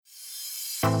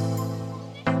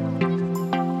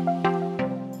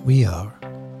We are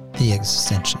the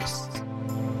Existentialists.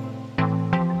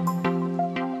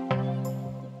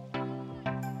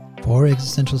 Four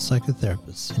existential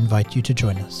psychotherapists invite you to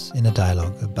join us in a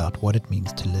dialogue about what it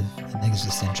means to live an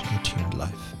existentially attuned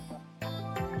life.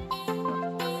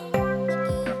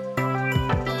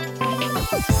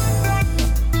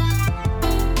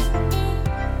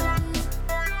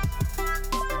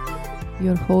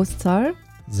 Your hosts are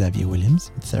Xavier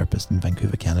Williams, therapist in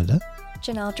Vancouver, Canada.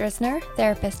 Janelle Drisner,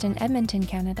 therapist in Edmonton,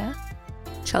 Canada.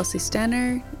 Chelsea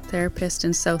Stenner, therapist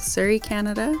in South Surrey,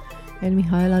 Canada. and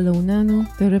Mihaela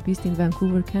Launanu, therapist in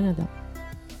Vancouver, Canada.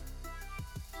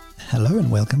 Hello and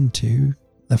welcome to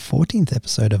the 14th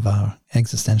episode of our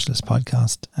Existentialist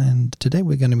podcast. And today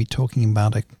we're going to be talking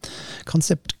about a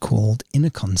concept called inner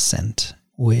consent,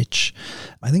 which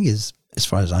I think is, as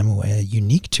far as I'm aware,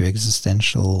 unique to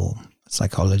existential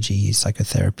psychology,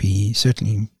 psychotherapy,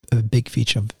 certainly a big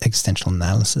feature of existential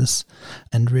analysis,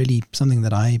 and really something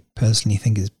that I personally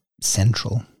think is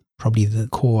central, probably the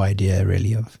core idea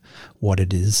really of what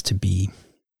it is to be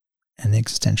an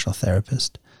existential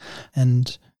therapist.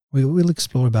 And we will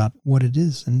explore about what it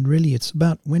is, and really it's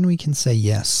about when we can say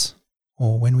yes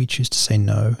or when we choose to say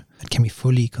no, and can we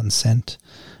fully consent,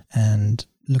 and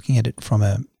looking at it from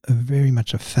a very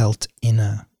much a felt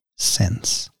inner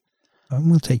sense. And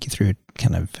we'll take you through it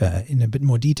kind of in a bit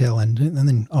more detail and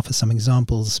then offer some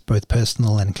examples, both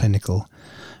personal and clinical.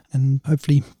 And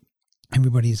hopefully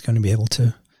everybody's going to be able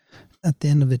to, at the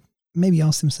end of it, maybe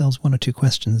ask themselves one or two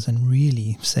questions and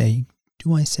really say,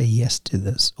 do I say yes to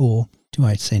this or do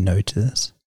I say no to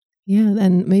this? Yeah,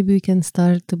 and maybe we can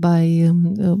start by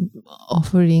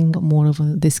offering more of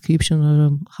a description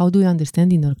or how do we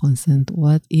understand inner consent?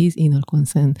 What is inner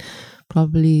consent?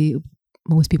 Probably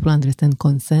most people understand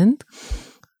consent,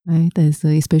 right?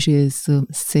 Especially as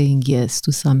saying yes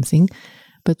to something.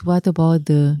 But what about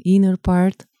the inner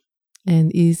part?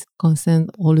 And is consent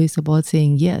always about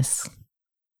saying yes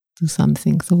to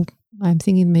something? So I'm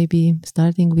thinking maybe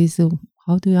starting with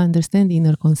how do you understand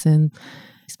inner consent,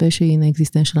 especially in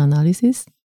existential analysis?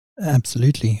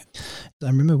 Absolutely. I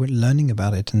remember learning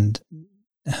about it and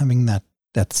having that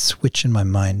switch in my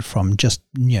mind from just,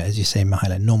 as you say,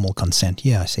 Mihaela, normal consent.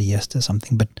 Yeah, I say yes to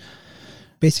something, but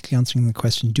basically answering the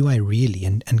question, do I really,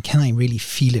 and can I really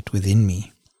feel it within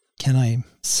me? Can I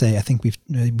say, I think we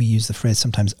use the phrase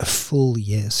sometimes, a full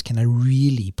yes. Can I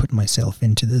really put myself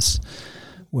into this?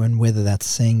 Whether that's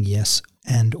saying yes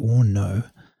and or no.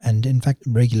 And in fact,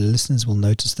 regular listeners will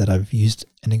notice that I've used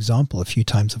an example a few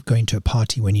times of going to a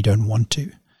party when you don't want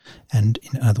to. And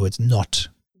in other words, not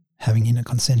having inner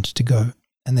consent to go.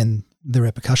 And then the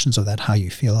repercussions of that, how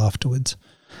you feel afterwards.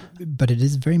 But it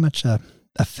is very much a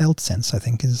felt sense, I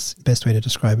think, is the best way to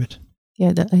describe it.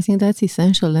 Yeah, I think that's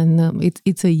essential. And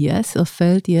it's a yes, a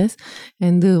felt yes.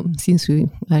 And since we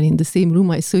are in the same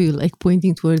room, I saw you like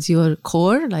pointing towards your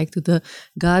core, like to the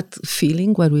gut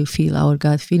feeling, where we feel our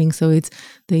gut feeling. So it's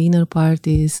the inner part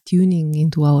is tuning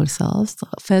into ourselves,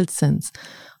 a felt sense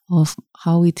of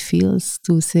how it feels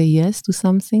to say yes to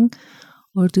something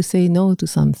or to say no to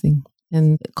something.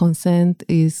 And consent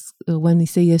is when we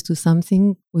say yes to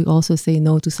something, we also say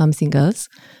no to something else.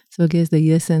 So I guess the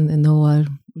yes and the no are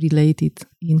related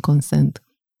in consent.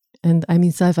 And I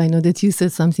mean, Saif, I know that you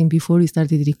said something before we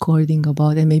started recording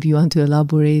about, and maybe you want to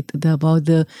elaborate about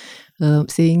the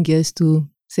saying yes to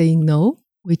saying no,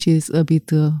 which is a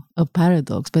bit a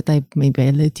paradox. But I'll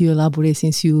let you elaborate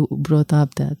since you brought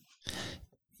up that.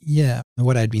 Yeah,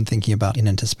 what I'd been thinking about in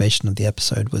anticipation of the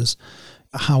episode was,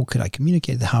 how could I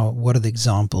communicate? What are the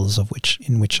examples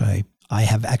in which I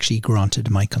have actually granted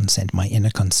my consent, my inner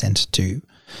consent to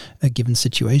a given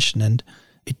situation? And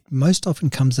it most often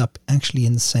comes up actually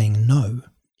in saying no,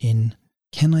 in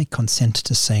can I consent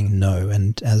to saying no?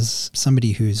 And as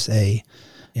somebody who's in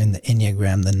the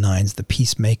Enneagram, the 9s, the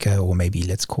peacemaker, or maybe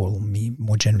let's call me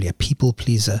more generally a people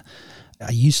pleaser,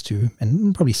 I used to,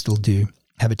 and probably still do,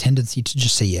 have a tendency to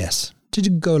just say yes, to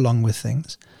go along with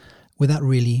things, without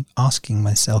really asking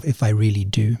myself if I really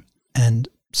do. And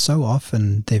so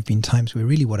often there have been times where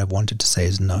really what I've wanted to say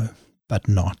is no, but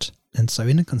not. And so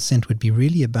inner consent would be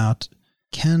really about,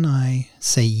 can I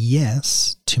say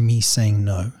yes to me saying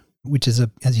no? Which is,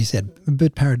 as you said, a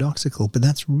bit paradoxical, but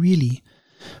that's really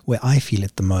where I feel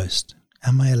it the most.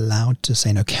 Am I allowed to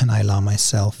say no? Can I allow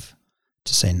myself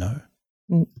to say no?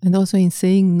 And also in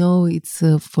saying no, it's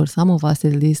for some of us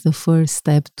at least the first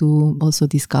step to also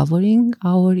discovering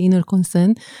our inner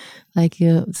consent. Like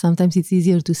sometimes it's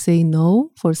easier to say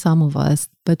no for some of us,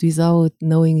 but without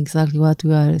knowing exactly what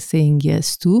we are saying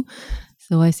yes to.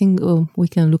 So I think we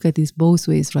can look at this both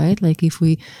ways, right? Like if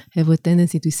we have a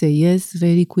tendency to say yes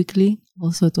very quickly,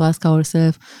 also to ask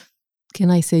ourselves,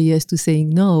 can I say yes to saying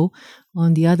no?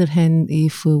 On the other hand,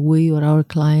 if we or our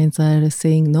clients are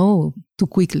saying no too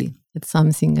quickly at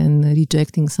something and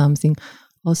rejecting something,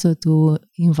 also to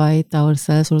invite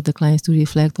ourselves or the clients to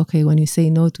reflect, okay, when you say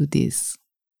no to this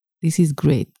is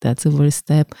great. That's a first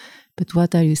step. But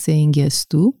what are you saying yes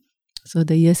to? So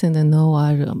the yes and the no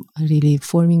are really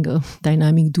forming a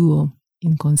dynamic duo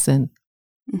in consent.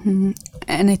 Mm-hmm.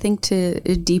 And I think to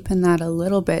deepen that a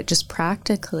little bit, just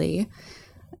practically,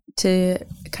 to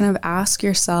kind of ask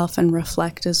yourself and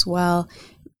reflect as well,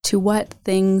 to what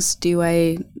things do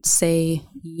I say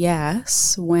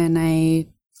yes when I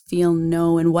feel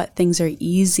no, and what things are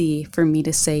easy for me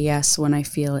to say yes when I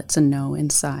feel it's a no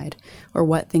inside, or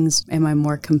what things am I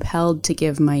more compelled to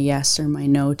give my yes or my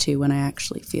no to when I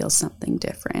actually feel something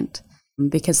different,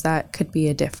 because that could be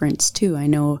a difference too. I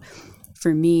know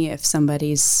for me, if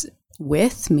somebody's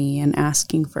with me and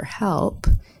asking for help,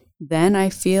 then I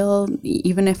feel,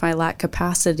 even if I lack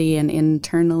capacity and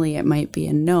internally it might be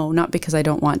a no, not because I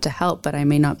don't want to help, but I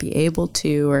may not be able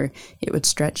to, or it would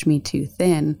stretch me too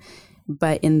thin.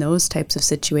 But in those types of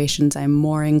situations, I'm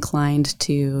more inclined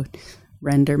to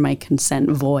render my consent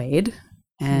void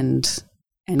and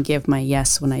give my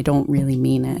yes when I don't really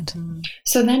mean it.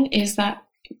 So then, is that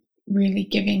really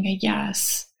giving a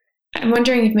yes? I'm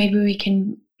wondering if maybe we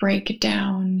can break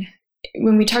down,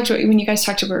 when you guys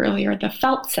talked about earlier, the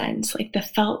felt sense, like the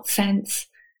felt sense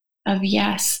of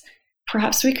yes.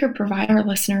 Perhaps we could provide our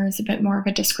listeners a bit more of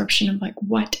a description of like,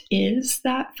 what is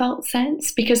that felt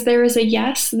sense? Because there is a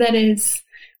yes that is,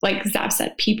 like Zav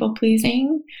said, people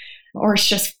pleasing, or it's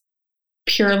just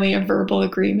purely a verbal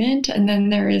agreement. And then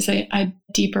there is a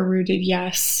deeper rooted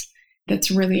yes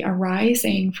that's really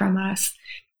arising from us,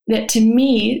 that to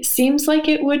me seems like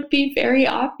it would be very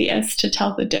obvious to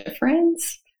tell the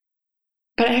difference.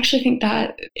 But I actually think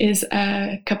that is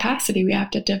a capacity we have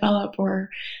to develop, or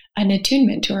an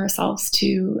attunement to ourselves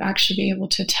to actually be able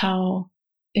to tell,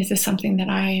 is this something that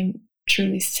I am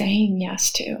truly saying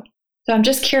yes to? So I'm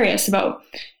just curious about,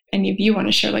 any of you want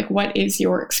to share, like, what is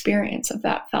your experience of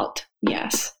that felt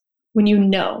yes when you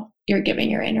know you're giving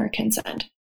your inner consent?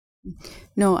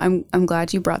 No, I'm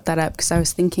glad you brought that up, because I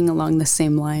was thinking along the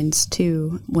same lines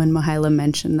too when Mihaela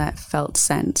mentioned that felt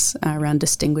sense around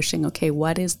distinguishing, okay,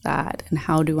 what is that and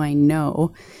how do I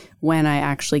know when I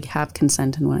actually have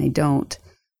consent and when I don't?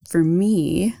 For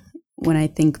me, when I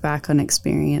think back on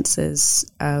experiences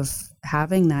of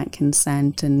having that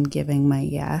consent and giving my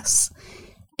yes,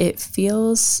 it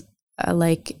feels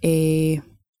like a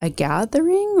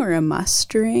gathering or a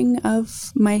mustering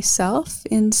of myself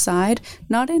inside,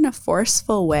 not in a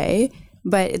forceful way,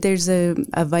 but there's a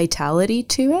vitality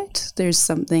to it. There's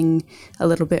something a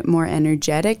little bit more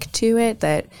energetic to it,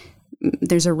 that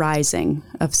there's a rising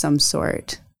of some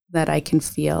sort that I can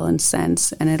feel and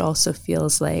sense. And it also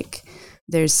feels like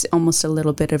there's almost a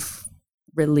little bit of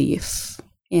relief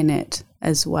in it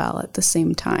as well at the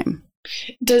same time.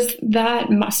 Does that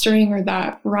mustering or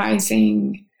that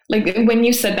rising, like when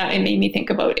you said that, it made me think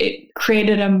about, it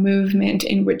created a movement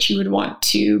in which you would want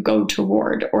to go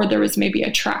toward, or there was maybe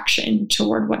attraction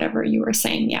toward whatever you were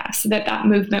saying yes, that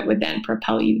movement would then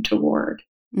propel you toward.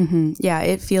 Mm-hmm. Yeah,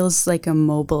 it feels like a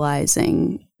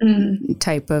mobilizing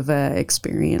type of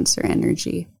experience or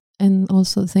energy. And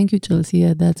also, thank you, Chelsea.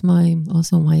 Yeah, that's my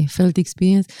felt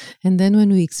experience. And then when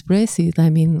we express it,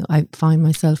 I mean, I find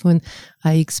myself, when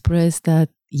I express that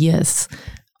yes,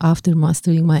 after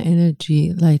mastering my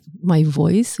energy, like my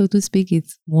voice, so to speak,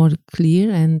 it's more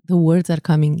clear and the words are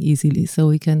coming easily. So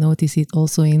we can notice it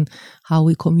also in how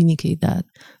we communicate that,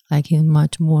 like in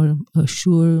much more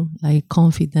sure, like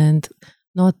confident,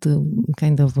 not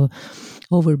kind of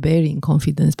overbearing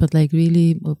confidence, but like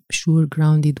really a sure,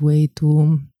 grounded way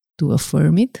to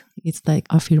affirm it. It's like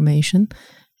affirmation.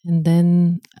 And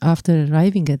then after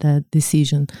arriving at that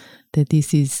decision that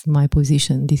this is my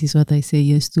position, this is what I say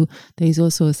yes to, there is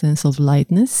also a sense of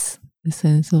lightness, a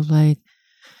sense of like,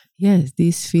 yes,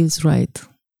 this feels right.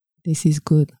 This is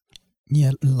good.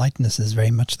 Yeah, lightness is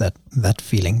very much that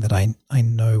feeling that I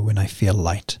know when I feel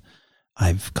light,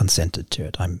 I've consented to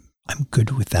it. I'm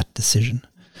good with that decision.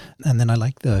 And then I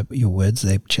like your words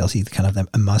there, Chelsea, kind of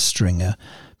a mustering,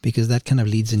 because that kind of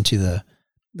leads into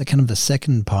the kind of the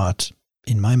second part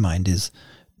in my mind is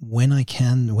when I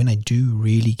do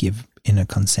really give inner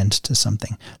consent to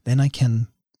something, then I can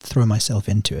throw myself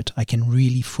into it. I can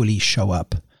really fully show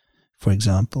up. For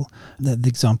example, the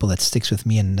example that sticks with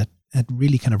me and that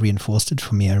really kind of reinforced it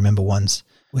for me. I remember once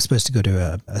we were supposed to go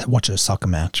to watch a soccer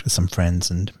match with some friends,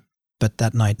 and But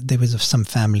that night there was some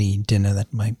family dinner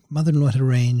that my mother-in-law had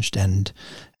arranged, and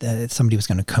somebody was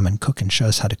going to come and cook and show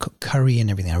us how to cook curry and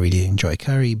everything. I really enjoy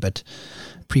curry, but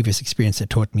previous experience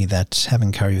had taught me that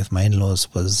having curry with my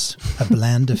in-laws was a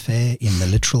bland affair in the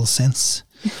literal sense,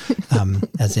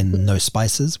 as in no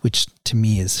spices, which to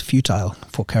me is futile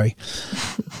for curry.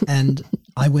 And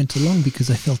I went along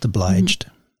because I felt obliged.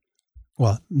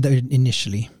 Well,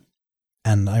 initially.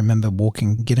 And I remember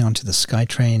getting onto the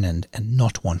SkyTrain and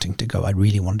not wanting to go. I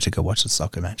really wanted to go watch the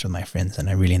soccer match with my friends, and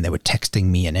they were texting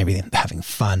me and everything, having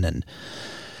fun.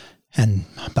 And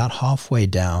about halfway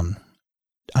down,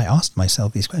 I asked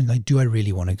myself these questions, like, do I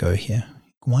really want to go here?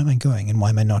 Why am I going? And why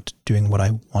am I not doing what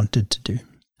I wanted to do?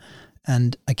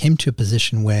 And I came to a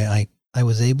position where I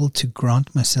was able to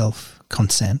grant myself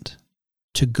consent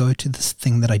to go to this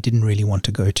thing that I didn't really want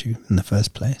to go to in the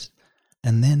first place.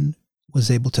 And then was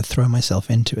able to throw myself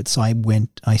into it. So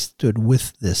I stood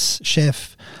with this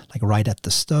chef, like right at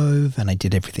the stove, and I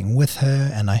did everything with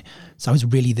her. And I was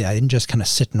really there. I didn't just kind of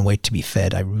sit and wait to be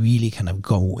fed. I really kind of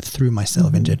threw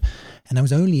myself into it. And I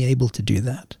was only able to do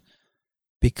that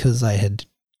because I had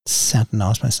sat and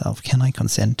asked myself, can I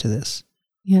consent to this?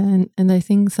 Yeah, and I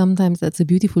think sometimes that's a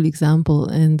beautiful example.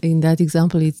 And in that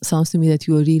example, it sounds to me that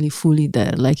you are really fully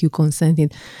there, like you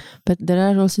consented. But there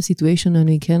are also situations when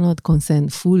we cannot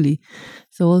consent fully.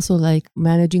 So also like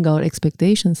managing our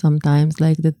expectations sometimes,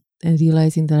 like that, and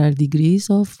realizing there are degrees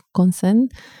of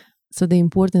consent. So the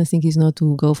important thing is not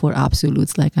to go for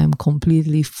absolutes, like I'm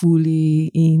completely,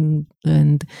 fully in.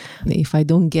 And if I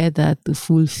don't get that the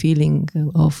full feeling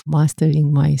of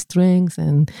mastering my strengths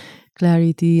and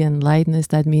clarity and lightness,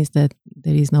 that means that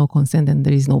there is no consent and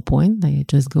there is no point. Like I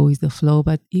just go with the flow.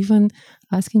 But even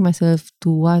asking myself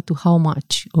to how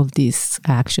much of this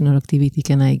action or activity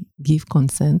can I give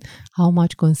consent? How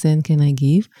much consent can I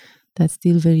give? That's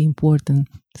still very important.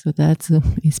 So that's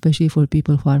especially for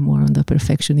people who are more on the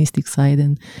perfectionistic side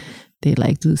and they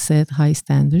like to set high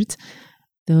standards.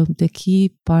 The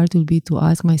key part will be to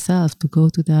ask myself, to go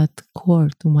to that core,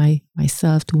 to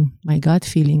myself, to my gut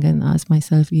feeling, and ask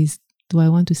myself, do I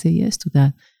want to say yes to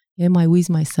that? Am I with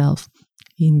myself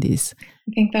in this?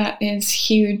 I think that is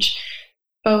huge,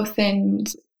 both in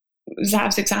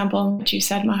Zab's example and what you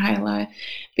said, Mihaela,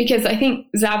 because I think,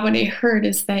 Zab, what I heard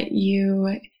is that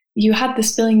you had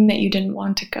this feeling that you didn't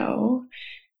want to go.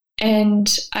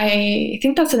 And I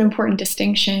think that's an important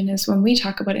distinction, is when we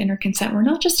talk about inner consent, we're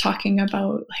not just talking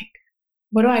about like,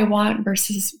 what do I want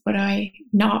versus what do I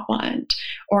not want?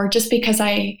 Or just because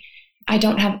I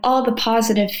don't have all the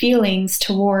positive feelings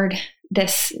toward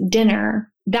this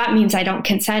dinner, that means I don't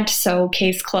consent. So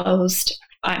case closed,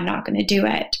 I'm not going to do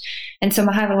it. And so,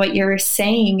 Mihaela, what you're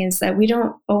saying is that we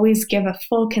don't always give a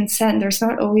full consent. There's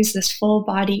not always this full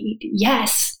body,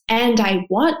 yes, and I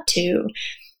want to.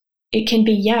 It can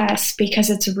be yes because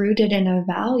it's rooted in a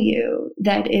value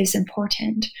that is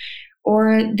important.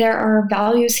 Or there are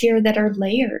values here that are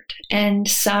layered, and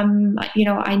some,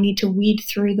 I need to weed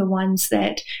through the ones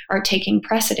that are taking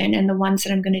precedent and the ones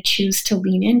that I'm going to choose to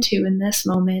lean into in this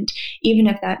moment, even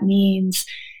if that means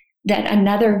that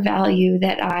another value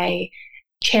that I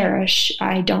cherish,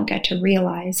 I don't get to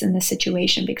realize in the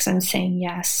situation because I'm saying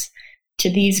yes to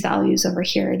these values over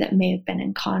here that may have been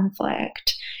in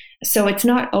conflict. So it's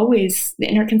not always, the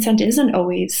inner consent isn't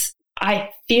always,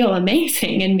 I feel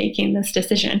amazing in making this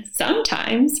decision.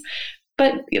 Sometimes,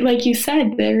 but like you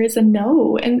said, there is a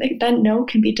no, and that no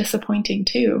can be disappointing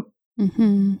too.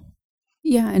 Mm-hmm.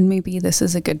 Yeah, and maybe this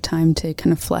is a good time to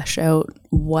kind of flesh out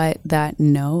what that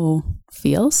no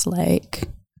feels like.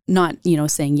 Not,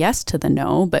 saying yes to the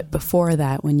no, but before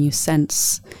that, when you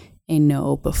sense a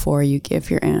no before you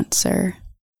give your answer.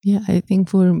 Yeah, I think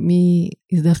for me,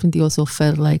 it definitely also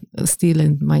felt like still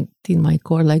in my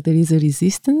core, like there is a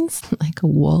resistance, like a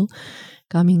wall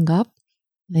coming up,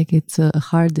 like it's a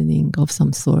hardening of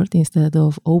some sort. Instead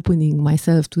of opening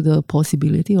myself to the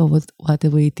possibility of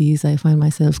whatever it is, I find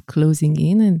myself closing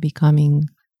in and becoming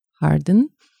hardened.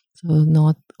 So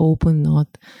not open,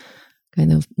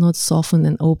 not soften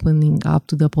and opening up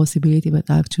to the possibility, but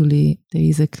actually there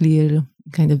is a clear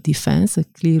kind of defense, a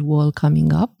clear wall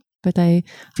coming up. But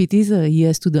if it is a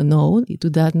yes to the no, to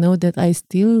that no, that I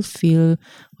still feel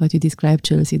what you described,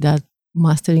 Chelsea, that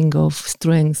mastering of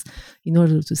strengths in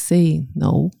order to say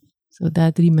no. So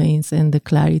that remains, and the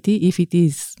clarity, if it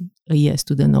is a yes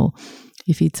to the no.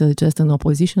 If it's just an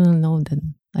oppositional no,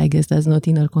 then I guess that's not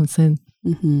inner consent.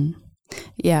 Mm-hmm.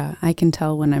 Yeah, I can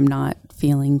tell when I'm not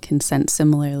feeling consent,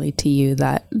 similarly to you,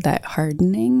 that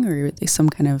hardening or some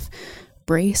kind of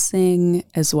bracing,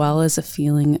 as well as a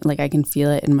feeling like I can feel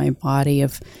it in my body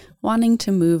of wanting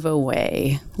to move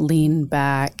away, lean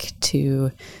back,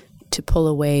 to to pull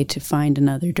away to find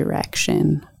another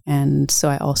direction. And so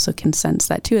I also can sense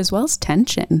that too, as well as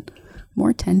tension,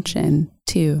 more tension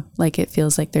too. Like it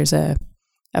feels like there's a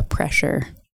pressure.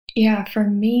 Yeah, for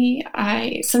me,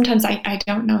 sometimes I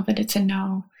don't know that it's a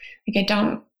no. Like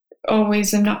I'm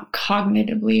not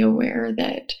cognitively aware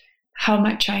that how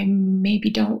much I maybe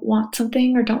don't want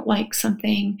something or don't like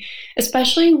something,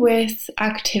 especially with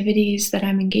activities that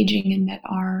I'm engaging in that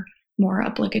are more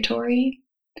obligatory,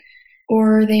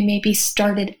 or they maybe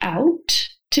started out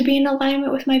to be in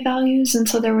alignment with my values. And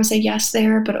so there was a yes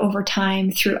there, but over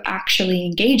time, through actually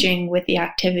engaging with the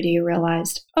activity, I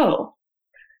realized, oh,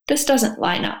 this doesn't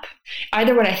line up.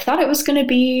 Either what I thought it was going to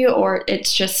be, or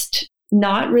it's just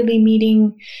not really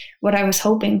meeting what I was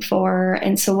hoping for.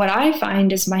 And so what I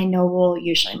find is my no will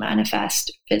usually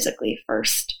manifest physically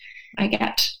first. I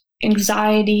get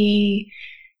anxiety,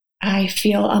 I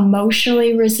feel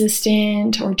emotionally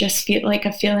resistant, or just feel like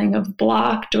a feeling of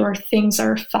blocked, or things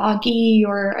are foggy,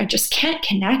 or I just can't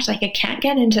connect. Like I can't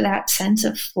get into that sense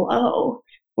of flow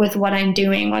with what I'm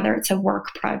doing, whether it's a work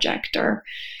project or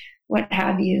what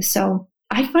have you. So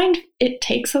I find it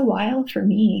takes a while for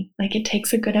me. Like it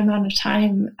takes a good amount of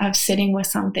time of sitting with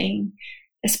something,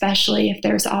 especially if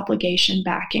there's obligation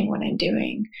backing what I'm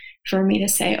doing, for me to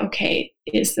say, okay,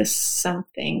 is this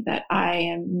something that I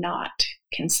am not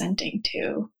consenting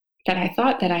to, that I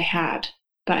thought that I had,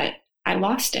 but I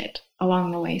lost it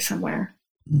along the way somewhere.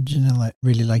 Janelle, I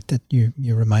really like that you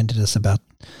reminded us about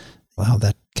how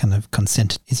that kind of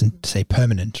consent isn't, say,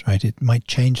 permanent, right? It might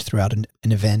change throughout an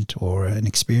event or an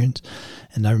experience.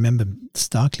 And I remember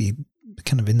starkly,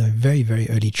 kind of in the very, very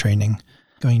early training,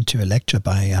 going to a lecture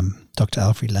by Dr.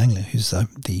 Alfred Langler, who's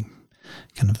the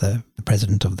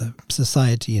president of the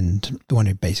society and the one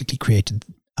who basically created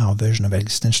our version of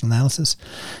existential analysis.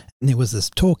 And there was this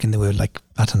talk, and there were like,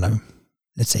 I don't know,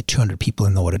 let's say 200 people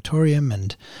in the auditorium,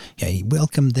 and he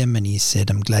welcomed them and he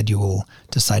said, I'm glad you all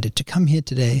decided to come here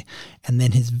today. And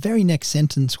then his very next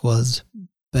sentence was,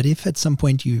 but if at some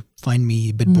point you find me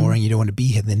a bit boring, you don't want to be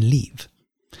here, then leave.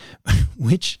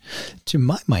 Which to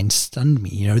my mind stunned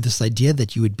me, this idea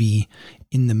that you would be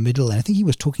in the middle. And I think he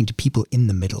was talking to people in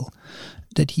the middle,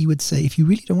 that he would say, if you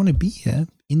really don't want to be here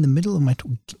in the middle of my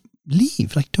talk,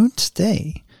 leave, like don't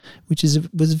stay, which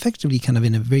was effectively kind of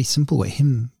in a very simple way,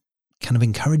 him kind of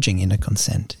encouraging inner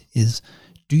consent is,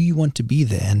 do you want to be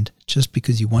there? And just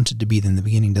because you wanted to be there in the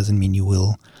beginning doesn't mean you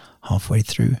will halfway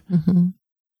through. Mm-hmm.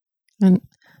 And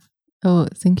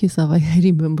thank you, Sav. I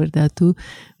remember that too.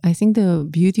 I think the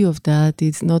beauty of that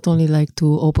is not only like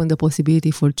to open the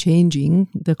possibility for changing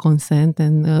the consent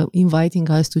and inviting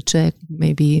us to check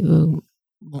maybe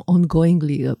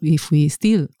ongoingly if we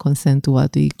still consent to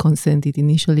what we consented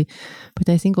initially, but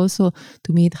I think also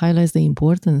to me it highlights the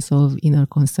importance of inner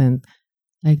consent,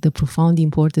 like the profound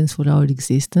importance for our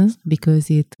existence,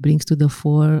 because it brings to the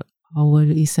fore our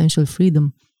essential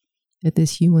freedom, that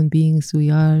as human beings we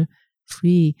are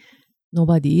free.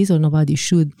 Nobody is or nobody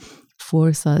should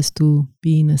force us to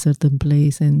be in a certain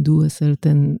place and do a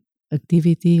certain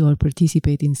activity or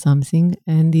participate in something.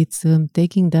 And it's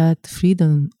taking that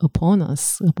freedom upon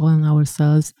us, upon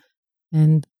ourselves,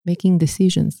 and making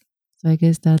decisions. So I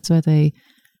guess that's what I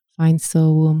find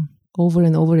so over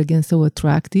and over again so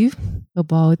attractive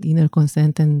about inner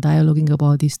consent and dialoguing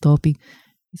about this topic,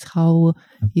 is how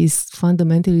it's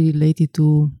fundamentally related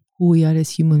to who we are as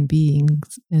human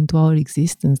beings and to our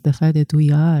existence, the fact that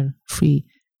we are free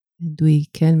and we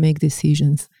can make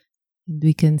decisions and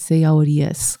we can say our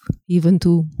yes, even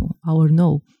to our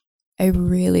no. I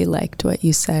really liked what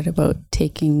you said about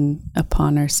taking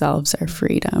upon ourselves our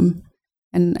freedom.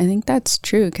 And I think that's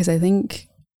true, because I think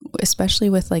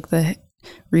especially with like the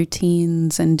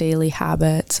routines and daily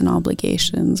habits and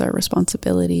obligations, our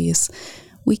responsibilities,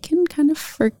 we can kind of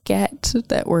forget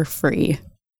that we're free.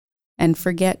 And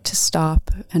forget to stop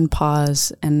and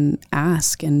pause and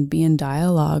ask and be in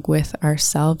dialogue with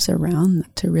ourselves around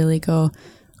that, to really go,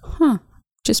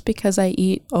 just because I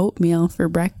eat oatmeal for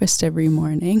breakfast every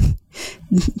morning,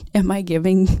 am I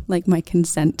giving like my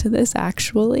consent to this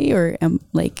actually? Or am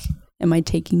I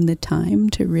taking the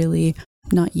time to really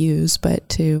not use, but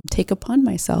to take upon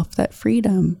myself that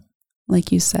freedom,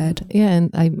 like you said? Yeah,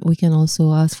 and we can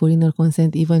also ask for inner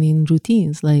consent even in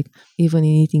routines, like even in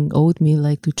eating oatmeal,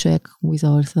 like to check with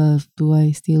ourselves, do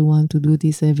I still want to do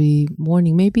this every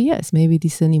morning? Maybe yes, maybe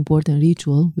this is an important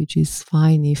ritual, which is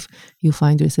fine if you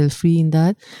find yourself free in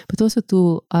that, but also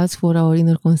to ask for our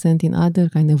inner consent in other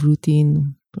kind of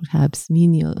routine, perhaps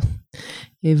menial,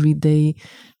 everyday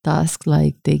tasks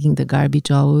like taking the garbage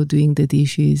out, doing the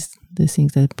dishes, the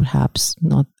things that perhaps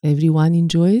not everyone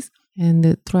enjoys.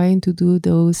 And trying to do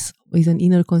those with an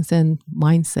inner consent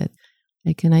mindset,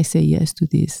 Like, can I say yes to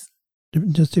this?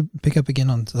 Just to pick up again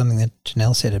on something that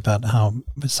Janelle said about how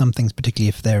some things, particularly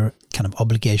if they're kind of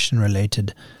obligation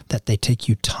related, that they take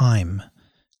you time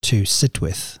to sit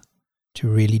with, to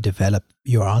really develop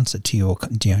your answer to your,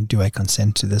 do I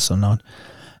consent to this or not?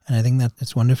 And I think that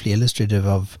it's wonderfully illustrative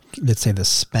of, let's say, the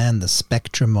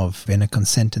spectrum of inner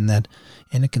consent, in that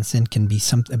inner consent can be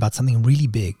about something really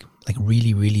big, like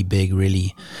really, really big,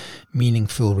 really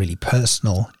meaningful, really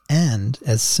personal, and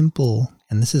as simple,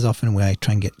 and this is often where I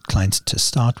try and get clients to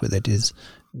start with it, is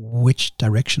which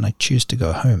direction I choose to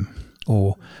go home,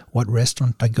 or what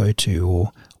restaurant I go to,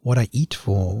 or what I eat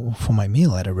for my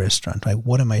meal at a restaurant, right?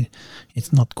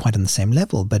 It's not quite on the same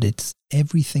level, but it's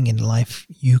everything in life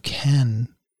you can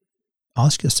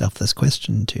ask yourself this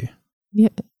question to. Yeah.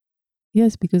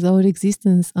 Yes, because our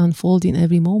existence unfolds in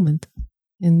every moment.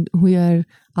 And we are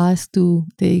asked to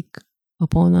take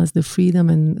upon us the freedom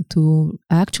and to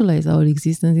actualize our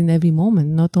existence in every moment,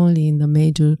 not only in the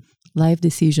major life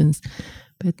decisions,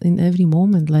 but in every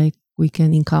moment. Like, we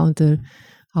can encounter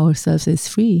ourselves as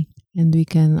free, and we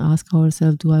can ask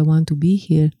ourselves, do I want to be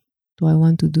here? Do I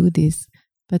want to do this?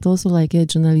 But also, like,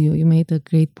 Janelle, you made a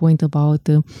great point about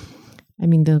the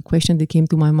question that came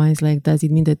to my mind is like, does it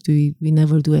mean that we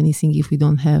never do anything if we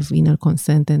don't have inner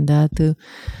consent? And that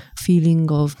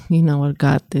feeling of in our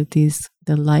gut, that is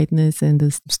the lightness and the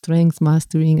strength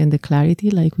mastering and the clarity,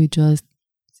 like we just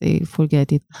say,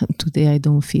 forget it. Today I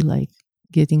don't feel like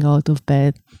getting out of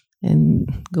bed,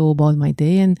 and go about my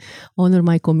day and honor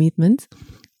my commitments.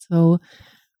 So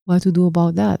what to do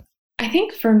about that? I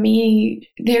think for me,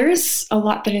 there is a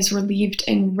lot that is relieved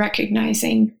in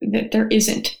recognizing that there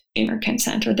isn't inner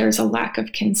consent, or there's a lack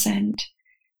of consent,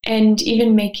 and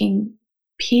even making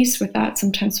peace with that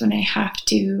sometimes when I have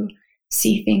to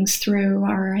see things through,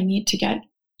 or I need to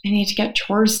get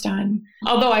chores done,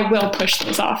 although I will push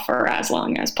those off for as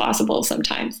long as possible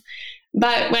sometimes.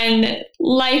 But when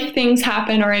life things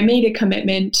happen, or I made a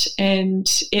commitment and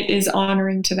it is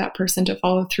honoring to that person to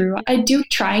follow through, I do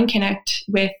try and connect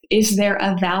with, is there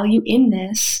a value in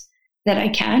this that I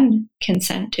can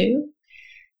consent to?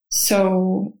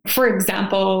 So, for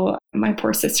example, my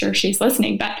poor sister, she's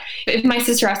listening, but if my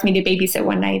sister asked me to babysit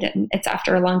one night and it's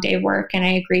after a long day of work and I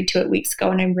agreed to it weeks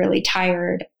ago and I'm really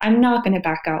tired, I'm not going to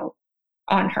back out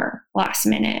on her last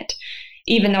minute,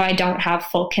 even though I don't have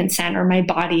full consent, or my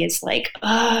body is like,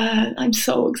 I'm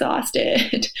so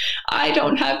exhausted. I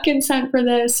don't have consent for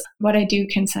this. What I do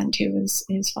consent to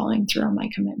is following through on my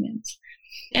commitments.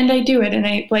 And I do it. And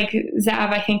I, like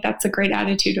Zav, I think that's a great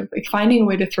attitude of like finding a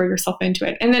way to throw yourself into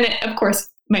it. And then, of course,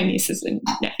 my nieces and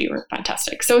nephew are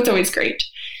fantastic. So it's always great.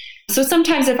 So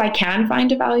sometimes if I can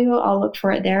find a value, I'll look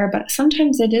for it there. But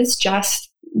sometimes it is just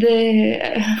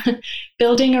the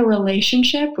building a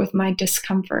relationship with my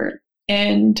discomfort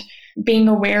and being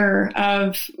aware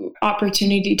of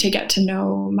opportunity to get to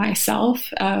know myself,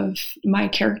 of my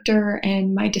character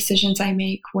and my decisions I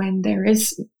make when there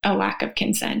is a lack of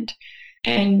consent.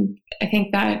 And I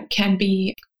think that can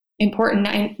be important.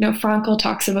 I know Frankl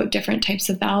talks about different types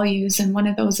of values, and one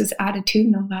of those is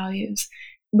attitudinal values.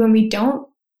 When we don't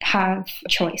have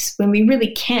choice, when we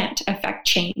really can't affect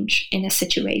change in a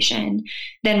situation,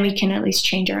 then we can at least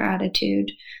change our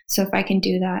attitude. So if I can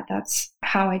do that, that's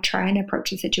how I try and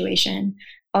approach a situation.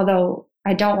 Although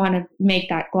I don't want to make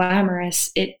that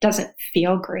glamorous, it doesn't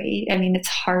feel great. I mean, it's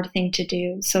a hard thing to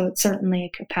do. So it's certainly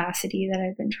a capacity that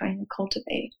I've been trying to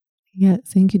cultivate. Yeah,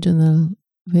 thank you, Janelle.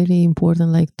 Very important,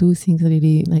 like two things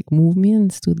really like move me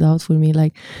and stood out for me,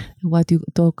 like what you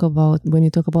talk about when you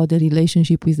talk about the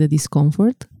relationship with the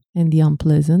discomfort and the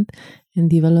unpleasant, and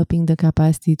developing the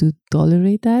capacity to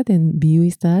tolerate that and be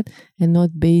with that, and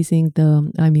not basing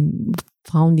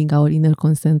founding our inner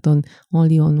consent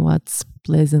only on what's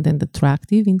pleasant and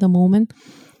attractive in the moment,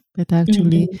 but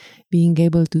actually being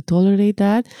able to tolerate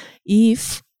that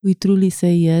if we truly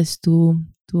say yes to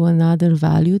another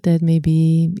value that may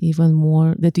be even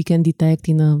more, that we can detect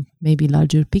in a maybe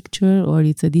larger picture, or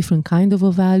it's a different kind of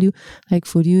a value. Like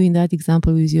for you in that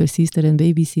example with your sister and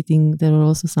babysitting, there are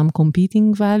also some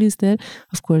competing values there.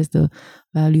 Of course, the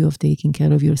value of taking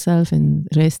care of yourself and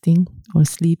resting or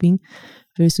sleeping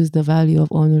versus the value of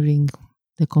honoring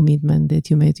the commitment that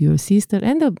you made to your sister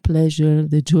and the pleasure,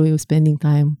 the joy of spending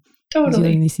time with your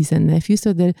nieces and nephews.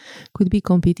 So there could be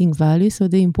competing values. So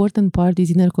the important part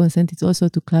is inner consent is also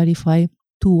to clarify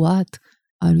to what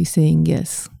are we saying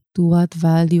yes? To what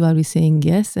value are we saying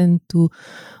yes? And to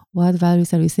what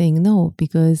values are we saying no?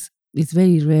 Because it's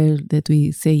very rare that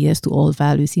we say yes to all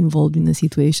values involved in a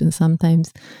situation.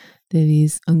 Sometimes there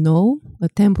is a no, a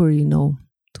temporary no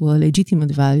to a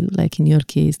legitimate value, like in your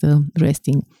case, the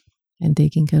resting and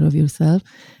taking care of yourself.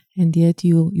 and yet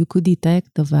you could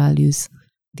detect the values,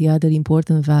 the other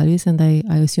important values, and I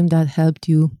assume that helped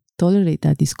you tolerate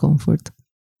that discomfort.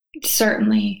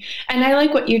 Certainly. And I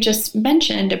like what you just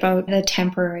mentioned about the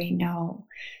temporary no.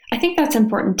 I think that's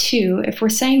important too. If we're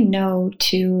saying no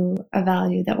to a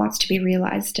value that wants to be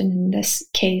realized, and in this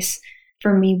case,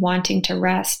 for me wanting to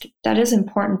rest, that is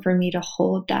important for me to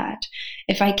hold that.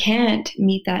 If I can't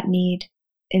meet that need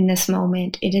in this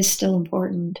moment, it is still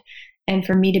important. And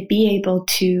for me to be able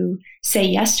to say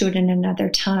yes to it in another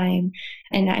time,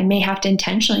 and I may have to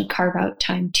intentionally carve out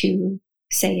time to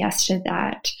say yes to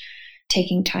that,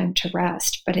 taking time to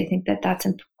rest. But I think that that's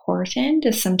important.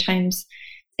 Is sometimes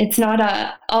it's not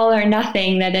a all or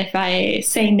nothing that if I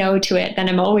say no to it, then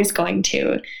I'm always going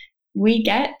to. We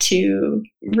get to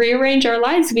rearrange our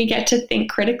lives. We get to think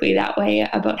critically that way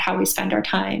about how we spend our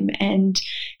time and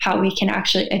how we can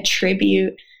actually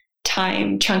attribute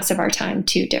time, chunks of our time,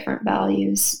 to different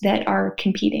values that are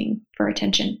competing for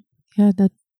attention. Yeah,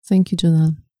 thank you,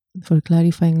 Jonelle, for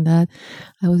clarifying that.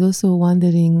 I was also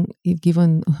wondering if,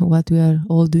 given what we are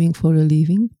all doing for a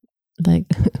living, like,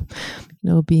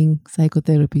 being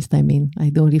psychotherapist, I mean,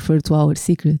 I don't refer to our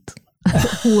secret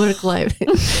work life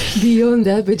beyond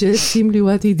that, but just simply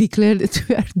what we declare that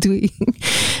we are doing.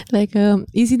 Like,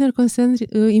 is inner consent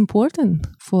important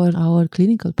for our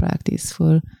clinical practice,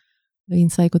 in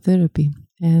psychotherapy?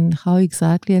 And how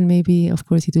exactly, and maybe, of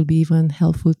course, it will be even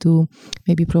helpful to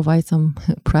maybe provide some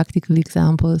practical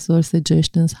examples or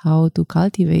suggestions how to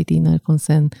cultivate inner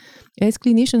consent as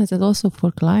clinicians and also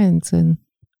for clients and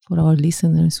for our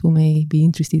listeners who may be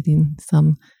interested in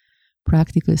some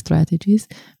practical strategies.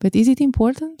 But is it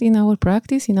important in our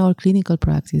practice, in our clinical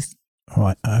practice?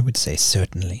 Oh, I would say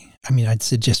certainly. I mean, I'd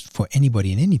suggest for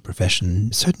anybody in any profession,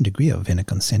 a certain degree of inner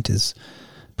consent is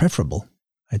preferable,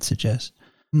 I'd suggest.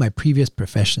 My previous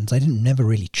professions, I never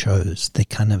really chose. They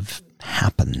kind of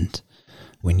happened.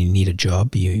 When you need a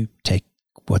job, you take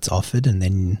what's offered, and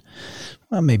then,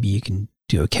 well, maybe you can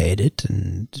do okay at it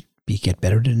and get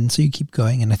better at it, and so you keep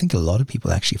going. And I think a lot of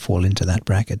people actually fall into that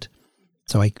bracket.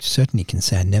 So I certainly can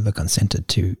say I never consented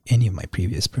to any of my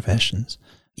previous professions.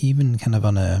 Even kind of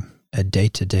on a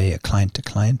day-to-day, a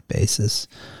client-to-client basis,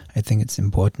 I think it's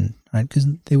important, right? Because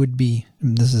there would be,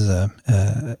 this is a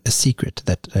secret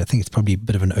that I think it's probably a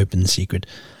bit of an open secret.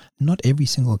 Not every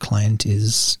single client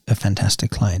is a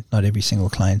fantastic client. Not every single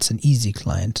client's an easy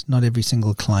client. Not every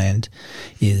single client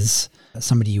is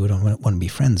somebody you would want to be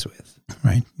friends with,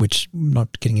 right? Which,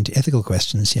 not getting into ethical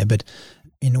questions here, but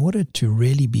in order to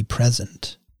really be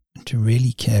present, to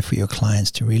really care for your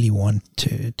clients, to really want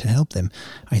to help them,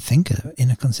 I think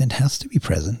inner consent has to be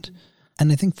present.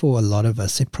 And I think for a lot of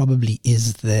us, it probably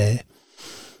is there,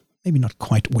 maybe not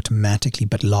quite automatically,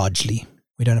 but largely.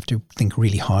 We don't have to think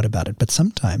really hard about it. But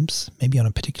sometimes, maybe on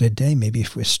a particular day, maybe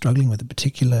if we're struggling with a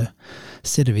particular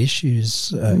set of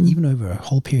issues, even over a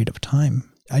whole period of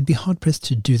time, I'd be hard-pressed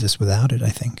to do this without it, I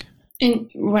think.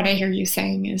 And what I hear you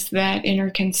saying is that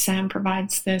inner consent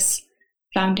provides this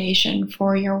foundation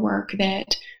for your work,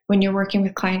 that when you're working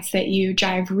with clients that you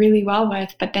jive really well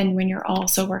with, but then when you're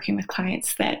also working with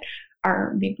clients that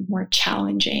are maybe more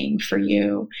challenging for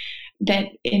you, that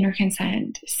inner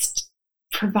consent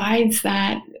provides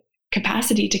that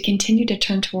capacity to continue to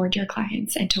turn toward your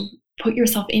clients and to put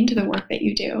yourself into the work that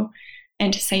you do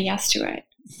and to say yes to it.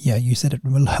 Yeah, you said it a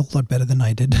whole lot better than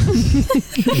I did.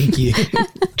 Thank you.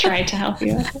 Tried to help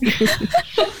you.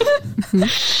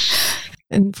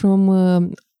 And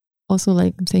from also,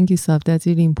 like, thank you, Saf. That's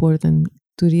really important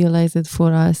to realize that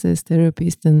for us as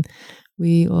therapists, and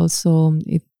we also,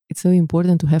 it's so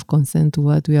important to have consent to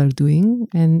what we are doing.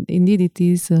 And indeed it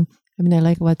is, I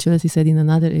like what Chelsea said in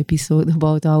another episode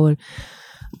about our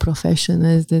profession,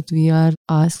 is that we are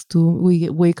asked to, we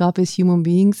wake up as human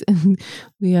beings and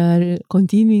we are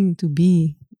continuing to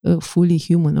be fully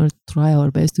human, or try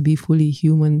our best to be fully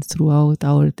human throughout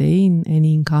our day in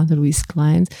any encounter with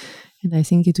clients. And I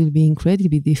think it will be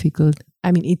incredibly difficult.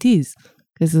 It is,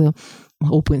 because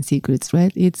open secrets,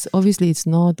 right? It's obviously, it's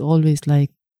not always like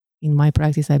in my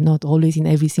practice, I'm not always in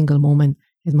every single moment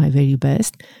at my very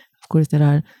best. Of course, there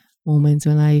are moments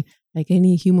when I, like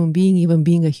any human being, even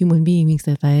being a human being means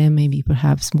that I am maybe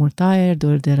perhaps more tired,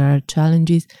 or there are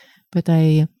challenges. But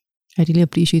I really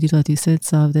appreciated what you said,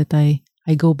 Sav, that I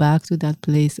go back to that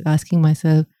place asking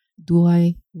myself, do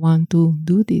I want to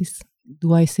do this?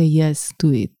 Do I say yes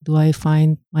to it? Do I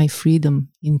find my freedom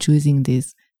in choosing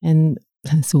this? And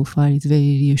so far, it's very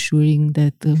reassuring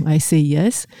that I say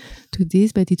yes to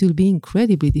this, but it will be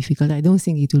incredibly difficult. I don't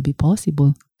think it will be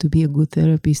possible to be a good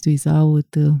therapist without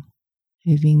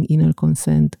having inner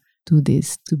consent to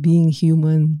this, to being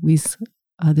human with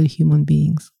other human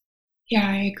beings. Yeah,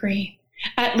 I agree.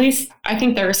 At least I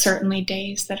think there are certainly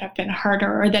days that have been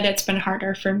harder, or that it's been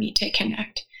harder for me to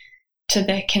connect to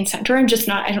the consent, or I'm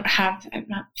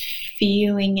not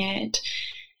feeling it.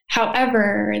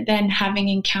 However, then having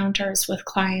encounters with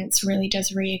clients really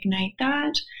does reignite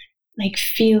that, like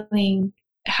feeling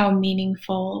how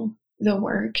meaningful the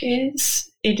work is.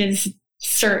 It is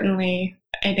certainly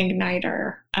an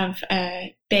igniter of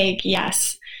a big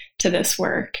yes to this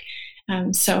work.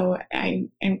 So I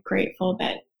am grateful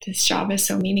that this job is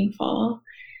so meaningful.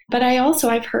 But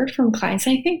I've heard from clients,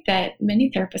 and I think that many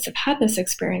therapists have had this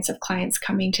experience of clients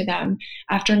coming to them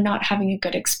after not having a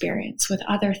good experience with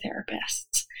other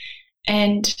therapists.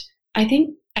 And I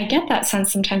think I get that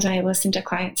sense sometimes when I listen to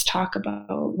clients talk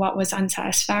about what was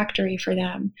unsatisfactory for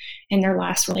them in their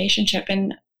last relationship.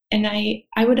 And I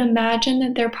would imagine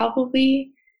that there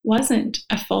probably wasn't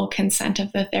a full consent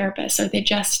of the therapist, or they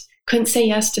just couldn't say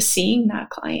yes to seeing that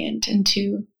client and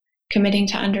to committing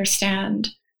to understand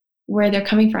where they're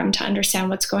coming from, to understand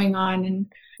what's going on.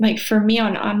 And like for me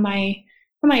on my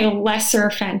lesser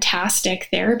fantastic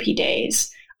therapy days,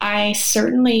 I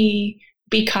certainly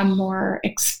become more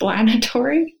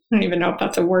explanatory. I don't even know if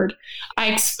that's a word.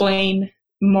 I explain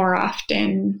more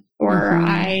often, or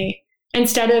I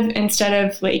instead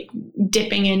of like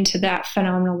dipping into that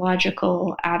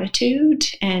phenomenological attitude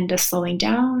and the slowing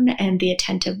down and the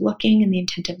attentive looking and the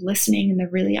attentive listening and the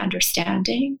really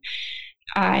understanding,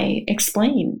 I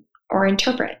explain or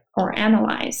interpret or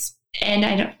analyze. And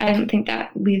I don't think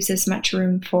that leaves as much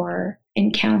room for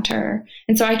encounter.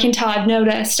 And so I can tell, I've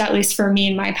noticed, at least for me,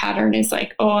 and my pattern is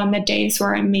like, on the days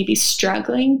where I'm maybe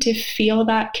struggling to feel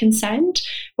that consent,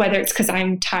 whether it's because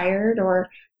I'm tired or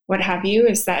what have you,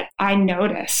 is that I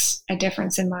notice a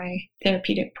difference in my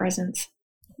therapeutic presence.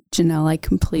 Janelle, I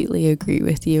completely agree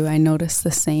with you. I notice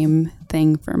the same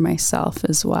thing for myself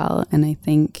as well. And I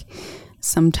think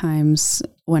sometimes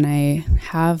when I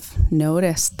have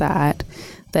noticed that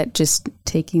just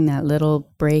taking that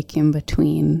little break in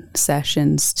between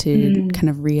sessions to kind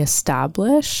of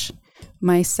reestablish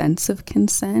my sense of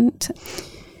consent,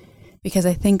 because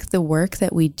I think the work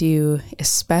that we do,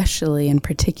 especially and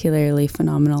particularly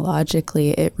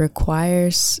phenomenologically, it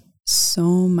requires so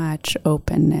much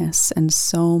openness and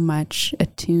so much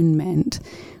attunement,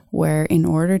 where in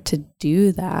order to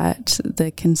do that, the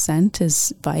consent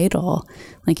is vital.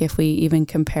 Like if we even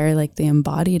compare like the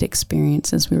embodied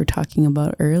experiences we were talking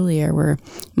about earlier, where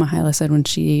Mihaela said when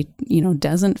she,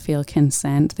 doesn't feel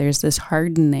consent, there's this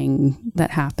hardening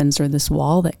that happens, or this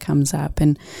wall that comes up.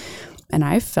 And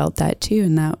I've felt that too.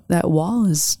 And that wall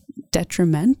is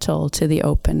detrimental to the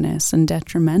openness and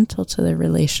detrimental to the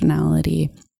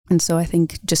relationality. And so I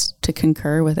think, just to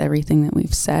concur with everything that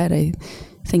we've said, I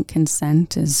think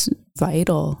consent is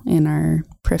vital in our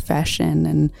profession.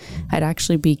 And I'd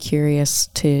actually be curious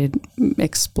to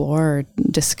explore,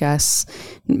 discuss,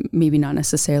 maybe not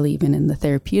necessarily even in the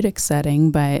therapeutic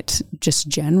setting, but just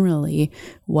generally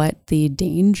what the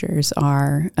dangers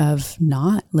are of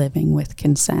not living with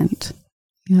consent.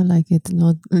 Yeah, like it's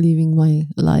not living my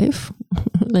life,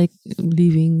 like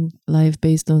living life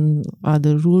based on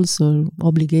other rules or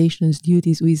obligations,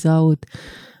 duties, without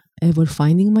ever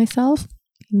finding myself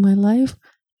in my life.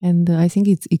 And I think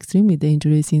it's extremely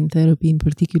dangerous in therapy in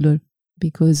particular,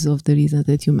 because of the reasons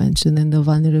that you mentioned and the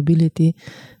vulnerability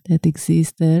that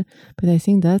exists there. But I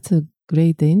think that's a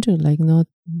great danger, like not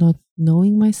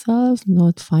knowing myself,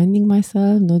 not finding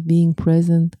myself, not being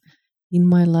present in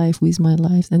my life, with my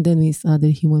life, and then with other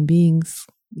human beings,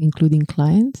 including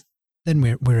clients. Then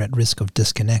we're at risk of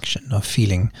disconnection, of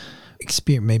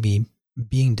maybe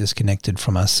being disconnected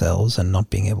from ourselves and not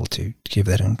being able to give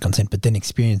that consent, but then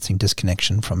experiencing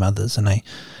disconnection from others. And I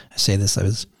say this, I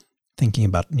was thinking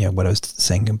about what I was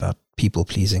saying about people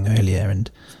pleasing earlier,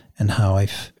 and how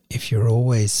if you're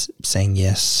always saying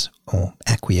yes, or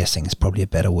acquiescing is probably a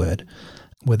better word,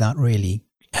 without really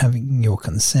having your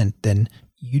consent, then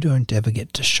you don't ever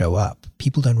get to show up.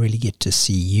 People don't really get to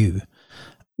see you.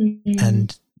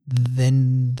 And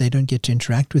then they don't get to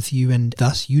interact with you, and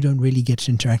thus you don't really get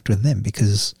to interact with them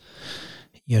because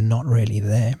you're not really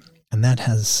there. And that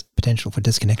has potential for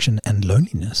disconnection and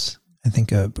loneliness, I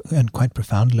think, and quite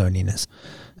profound loneliness.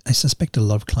 I suspect a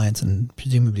lot of clients, and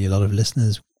presumably a lot of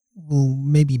listeners, will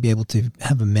maybe be able to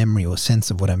have a memory or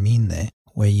sense of what I mean there,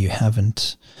 where you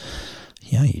haven't,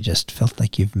 you just felt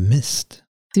like you've missed.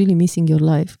 Really missing your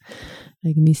life,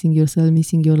 like missing yourself,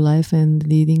 missing your life, and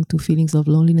leading to feelings of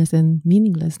loneliness and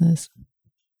meaninglessness.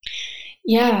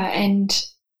 Yeah, and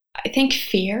I think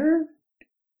fear,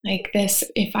 like this,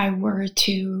 if I were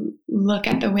to look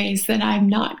at the ways that I'm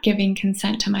not giving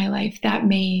consent to my life, that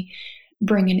may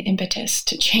bring an impetus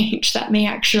to change. That may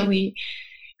actually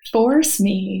force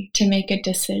me to make a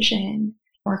decision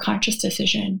or a conscious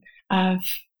decision of,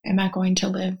 am I going to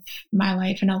live my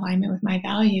life in alignment with my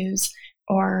values,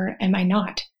 or am I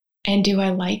not? And do I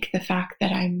like the fact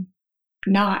that I'm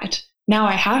not? Now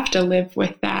I have to live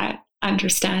with that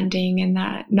understanding and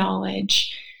that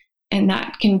knowledge. And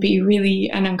that can be really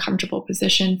an uncomfortable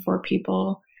position for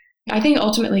people. I think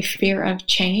ultimately fear of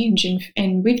change.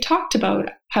 And we've talked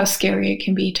about how scary it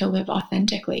can be to live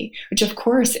authentically, which of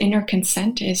course inner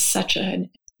consent is such an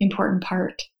important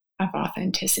part of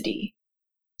authenticity.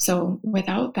 So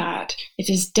without that, it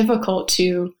is difficult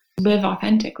to live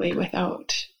authentically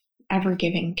without ever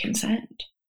giving consent.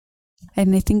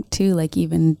 And I think too, like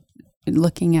even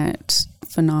looking at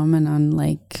phenomenon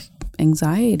like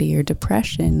anxiety or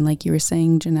depression, like you were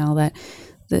saying, Janelle, that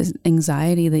the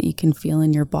anxiety that you can feel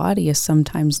in your body is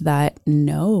sometimes that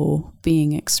no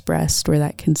being expressed where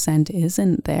that consent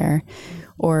isn't there.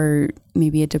 Or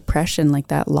maybe a depression, like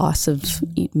that loss of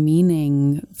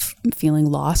meaning, feeling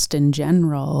lost in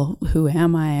general. Who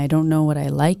am I? I don't know what I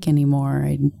like anymore.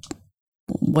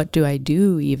 What do I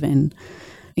do even?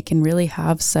 It can really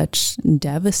have such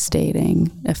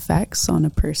devastating effects on a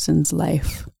person's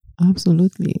life.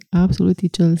 Absolutely,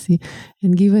 Chelsea.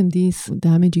 And given this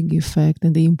damaging effect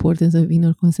and the importance of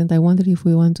inner consent, I wonder if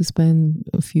we want to spend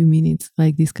a few minutes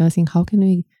like discussing how can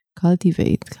we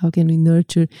cultivate, how can we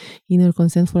nurture inner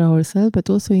consent for ourselves, but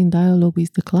also in dialogue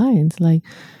with the clients. Like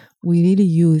we really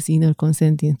use inner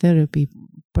consent in therapy,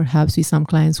 perhaps with some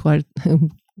clients who are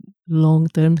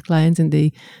long-term clients and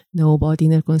they know about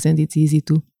inner consent. It's easy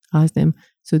to ask them,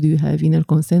 so do you have inner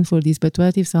consent for this? But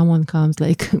what if someone comes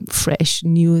like fresh,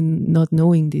 new, and not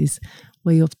knowing this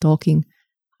way of talking?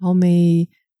 How may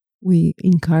we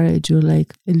encourage or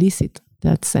like elicit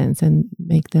that sense and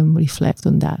make them reflect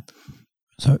on that?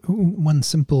 So one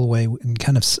simple way and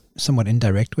kind of somewhat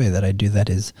indirect way that I do that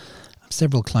is I have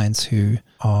several clients who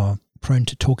are prone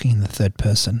to talking in the third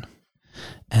person.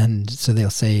 And so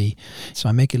they'll say, so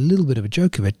I make a little bit of a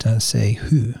joke of it, say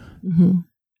who. Mm-hmm.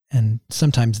 And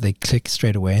sometimes they click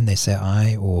straight away and they say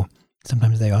I, or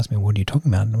sometimes they ask me, what are you talking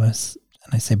about? And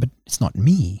I say, but it's not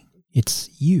me, it's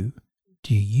you.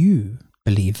 Do you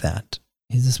believe that?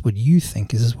 Is this what you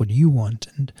think? Is this what you want?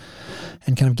 And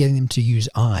kind of getting them to use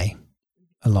I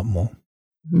a lot more.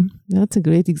 Mm-hmm. That's a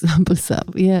great example,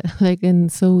 Sab. Yeah, like,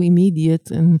 and so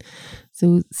immediate and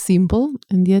so simple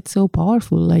and yet so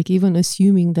powerful. Like even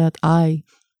assuming that I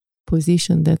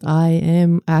position, that I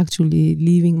am actually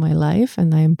living my life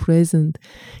and I am present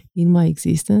in my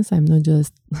existence. I'm not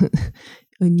just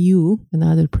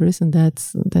another person.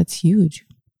 That's huge.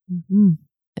 Mm-hmm.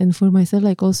 And for myself,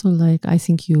 like also like I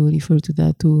think you refer to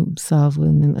that to Sav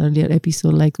in an earlier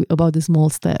episode, like about the small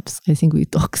steps. I think we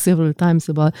talked several times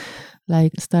about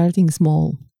like starting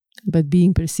small, but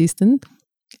being persistent,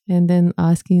 and then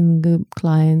asking the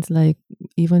clients, like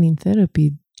even in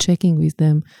therapy, checking with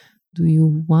them. Do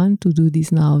you want to do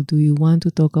this now? Do you want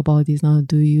to talk about this now?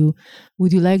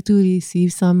 Would you like to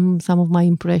receive some of my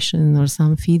impression or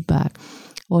some feedback?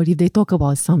 Or if they talk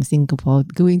about something, about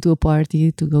going to a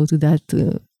party, to go to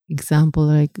that example,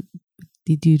 like,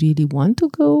 did you really want to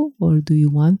go or do you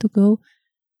want to go?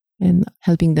 And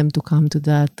helping them to come to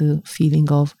that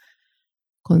feeling of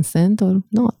consent or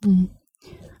not.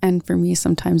 And for me,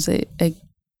 sometimes a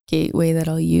gateway that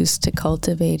I'll use to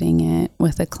cultivating it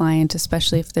with a client,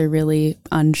 especially if they're really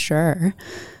unsure,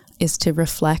 is to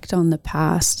reflect on the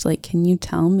past. Like, can you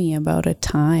tell me about a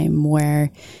time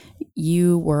where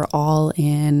you were all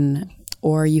in,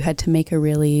 or you had to make a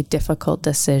really difficult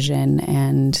decision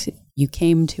and you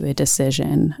came to a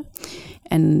decision?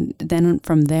 And then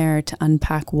from there to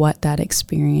unpack what that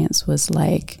experience was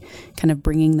like, kind of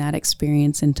bringing that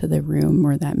experience into the room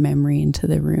or that memory into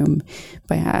the room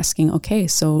by asking, okay,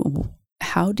 so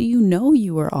how do you know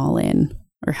you were all in?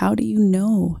 Or how do you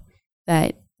know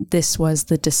that this was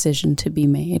the decision to be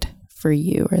made for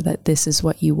you, or that this is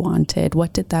what you wanted?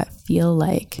 What did that feel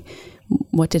like?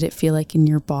 What did it feel like in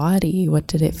your body? What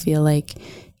did it feel like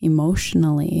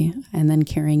emotionally? And then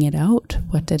carrying it out,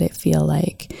 what did it feel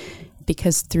like?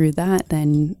 Because through that,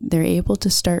 then they're able to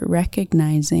start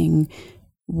recognizing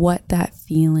what that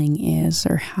feeling is,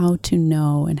 or how to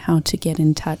know and how to get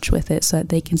in touch with it so that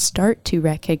they can start to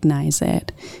recognize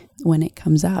it when it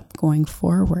comes up going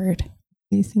forward.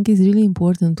 I think it's really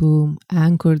important to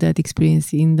anchor that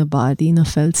experience in the body in a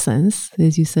felt sense,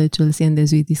 as you said, Chelsea, and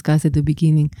as we discussed at the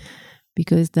beginning,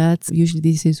 because that's usually,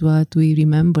 this is what we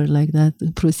remember, like that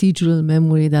procedural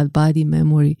memory, that body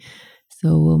memory.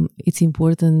 So it's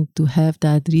important to have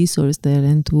that resource there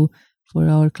and to for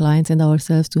our clients and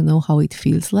ourselves to know how it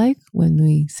feels like when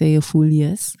we say a full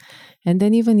yes. And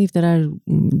then even if there are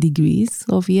degrees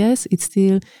of yes, it's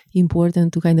still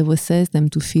important to kind of assess them,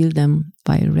 to feel them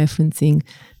by referencing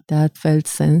that felt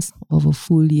sense of a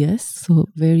full yes. So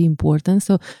very important.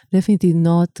 So definitely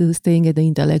not staying at the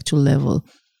intellectual level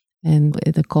and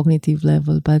at the cognitive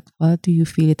level, but what do you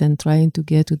feel it, and trying to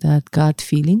get to that gut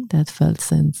feeling, that felt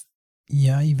sense.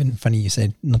 Yeah, even funny you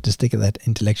said not to stick at that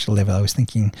intellectual level. I was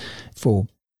thinking for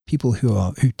people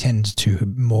who tend to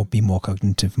be more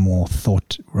cognitive, more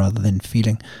thought rather than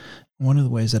feeling. One of the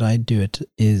ways that I do it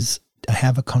is I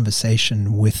have a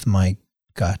conversation with my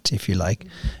gut, if you like.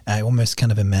 I almost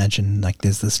kind of imagine like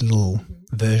there's this little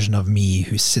version of me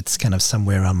who sits kind of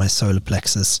somewhere around my solar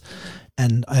plexus,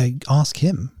 and I ask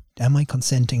him, am I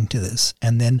consenting to this?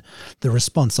 And then the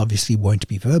response obviously won't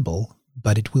be verbal,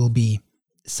 but it will be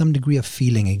some degree of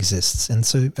feeling exists. And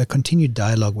so a continued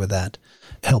dialogue with that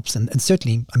helps. And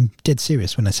certainly I'm dead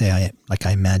serious when I say I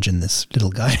imagine this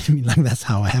little guy. I mean, like that's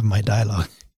how I have my dialogue.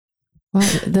 Wow,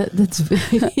 that's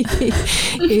very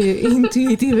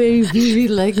intuitive, very vivid.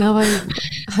 Like now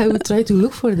I would try to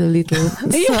look for the little.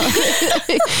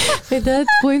 So, that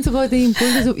points about the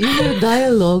importance of inner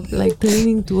dialogue, like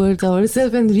training towards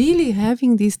ourselves and really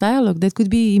having this dialogue that could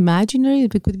be imaginary,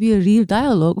 but could be a real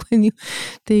dialogue when you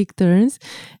take turns.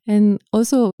 And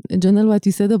also, Janelle, what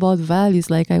you said about values,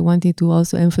 like I wanted to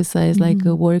also emphasize, like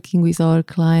working with our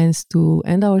clients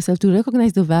and ourselves to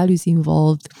recognize the values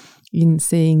involved in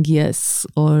saying yes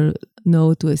or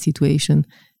no to a situation.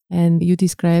 And you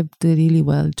described really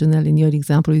well, Janelle, in your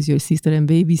example with your sister and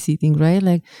babysitting, right?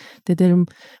 Like that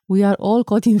we are all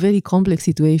caught in very complex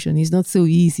situations. It's not so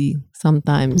easy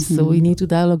sometimes. So we need to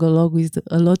dialogue a lot with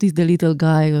the little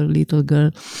guy or little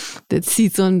girl that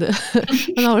sits on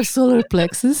our solar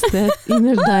plexus, that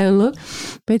inner dialogue.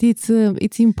 But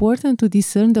it's important to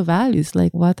discern the values.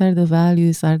 Like, what are the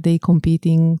values? Are they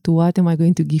competing? To what am I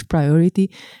going to give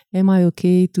priority? Am I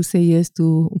okay to say yes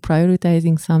to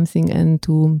prioritizing something and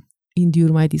to endure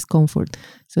my discomfort?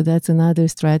 So that's another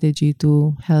strategy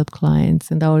to help clients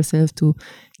and ourselves to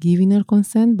give inner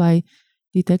consent by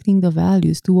detecting the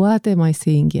values. To what am I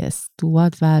saying yes? To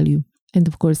what value? And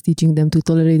of course, teaching them to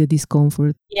tolerate the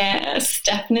discomfort. Yes,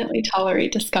 definitely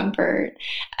tolerate discomfort.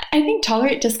 I think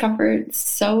tolerate discomfort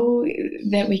so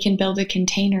that we can build a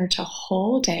container to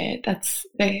hold it. That's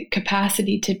the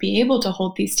capacity to be able to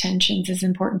hold these tensions is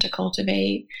important to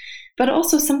cultivate. But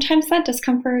also sometimes that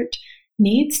discomfort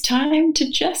needs time to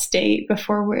gestate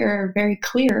before we're very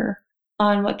clear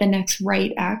on what the next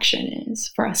right action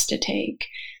is for us to take.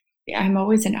 I'm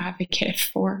always an advocate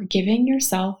for giving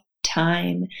yourself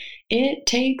time. It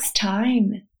takes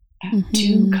time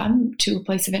to come to a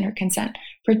place of inner consent,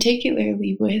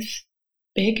 particularly with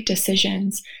big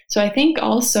decisions. So I think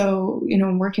also,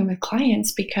 working with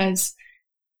clients, because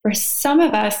for some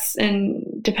of us, and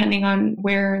depending on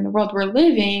where in the world we're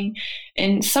living,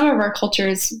 in some of our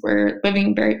cultures, we're living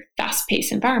in very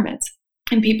fast-paced environments,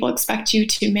 and people expect you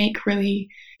to make really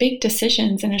big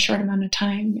decisions in a short amount of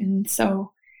time. And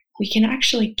so we can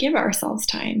actually give ourselves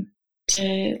time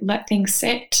to let things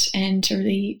sit and to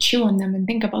really chew on them and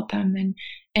think about them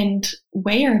and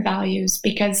weigh our values.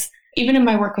 Because even in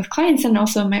my work with clients and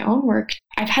also in my own work,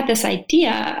 I've had this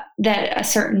idea that a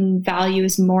certain value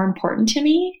is more important to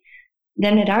me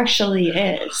than it actually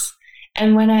is.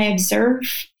 And when I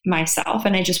observe myself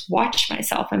and I just watch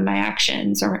myself and my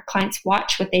actions, or clients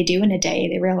watch what they do in a day,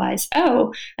 they realize,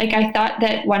 I thought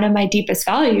that one of my deepest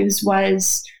values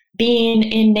was being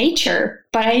in nature,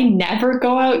 but I never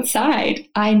go outside.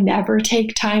 I never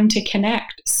take time to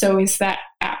connect. So is that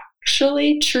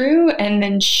actually true? And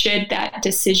then should that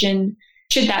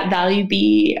value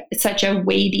be such a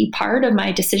weighty part of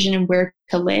my decision in where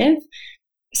to live?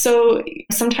 So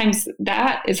sometimes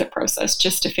that is a process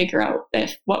just to figure out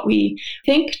if what we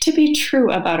think to be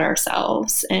true about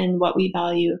ourselves and what we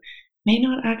value may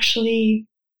not actually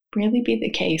really be the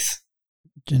case.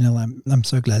 Janelle, I'm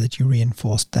so glad that you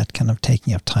reinforced that kind of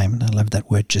taking of time, and I love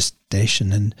that word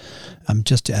gestation. And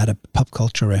just to add a pop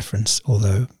culture reference,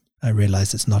 although I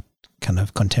realize it's not kind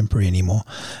of contemporary anymore,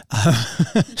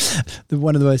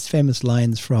 one of the most famous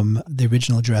lines from the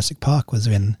original Jurassic Park was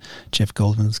when Jeff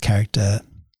Goldblum's character,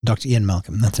 Dr. Ian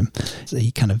Malcolm, that's him, so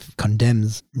he kind of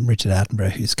condemns Richard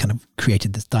Attenborough, who's kind of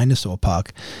created this dinosaur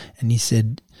park, and he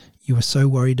said, "You were so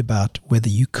worried about whether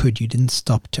you didn't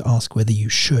stop to ask whether you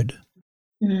should."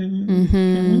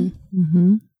 I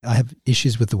have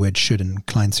issues with the word should, and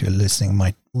clients who are listening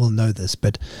will know this,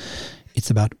 but it's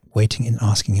about waiting and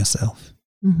asking yourself.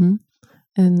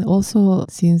 And also,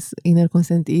 since inner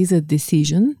consent is a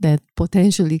decision that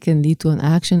potentially can lead to an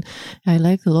action, I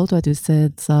like a lot what you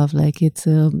said, Sav. Like it's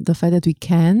the fact that we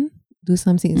can do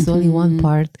something is only one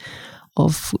part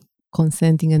of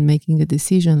consenting and making a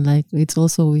decision. Like it's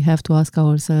also, we have to ask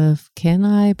ourselves, can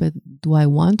I, but do I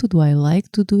want to, do I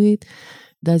like to do it?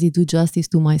 Does it do justice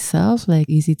to myself? Like,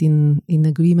 is it in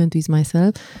agreement with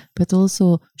myself? But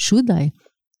also, should I?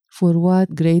 For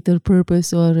what greater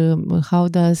purpose, or how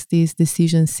does this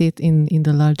decision sit in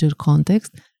the larger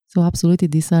context? So absolutely,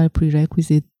 these are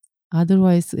prerequisites.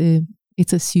 Otherwise,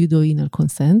 it's a pseudo inner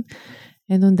consent.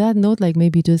 And on that note, like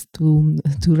maybe just to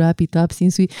wrap it up,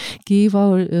 since we gave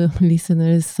our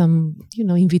listeners some,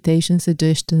 invitation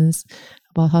suggestions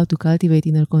about how to cultivate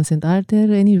inner consent, are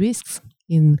there any risks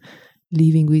in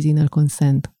living with inner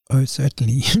consent? Oh,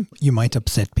 certainly. You might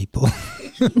upset people.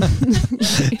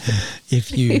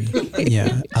 If you,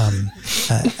 and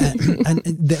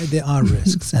there are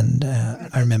risks. And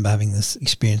I remember having this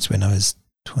experience when I was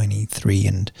 23,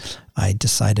 and I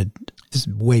decided, this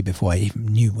is way before I even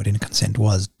knew what inner consent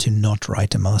was, to not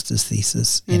write a master's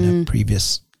thesis in a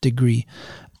previous degree,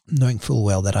 knowing full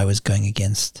well that I was going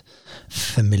against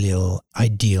familial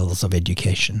ideals of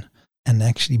education, and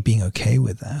actually being okay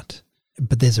with that.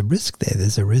 But there's a risk there.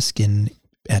 There's a risk in,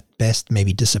 at best,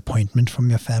 maybe disappointment from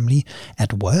your family.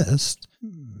 At worst,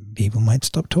 people might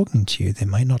stop talking to you. They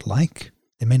may not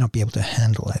be able to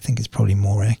handle, I think is probably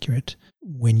more accurate,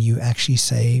 when you actually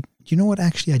say, you know what,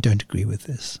 actually, I don't agree with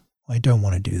this. I don't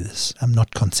want to do this. I'm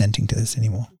not consenting to this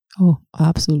anymore. Oh,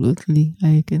 absolutely.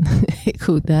 I can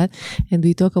echo that. And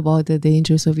we talk about the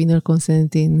dangers of inner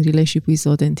consent in relationship with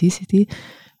authenticity.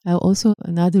 Also,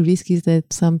 another risk is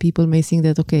that some people may think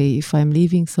that, okay, if I'm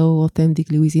living so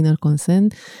authentically with inner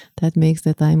consent, that makes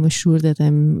that I'm assured that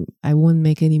I won't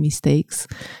make any mistakes,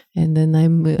 and then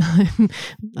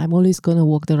I'm always gonna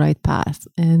walk the right path.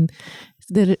 And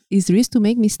there is risk to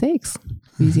make mistakes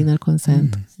with inner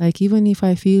consent. Like even if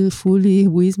I feel fully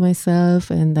with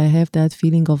myself and I have that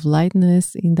feeling of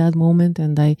lightness in that moment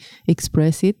and I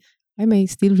express it, I may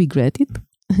still regret it.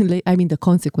 I mean, the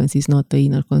consequences, not the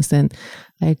inner consent.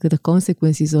 Like the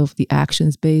consequences of the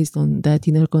actions based on that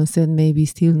inner consent may be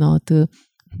still not the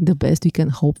best we can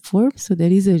hope for. So there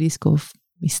is a risk of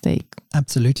mistake.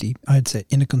 Absolutely. I'd say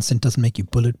inner consent doesn't make you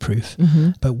bulletproof.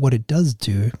 But what it does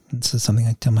do, and this is something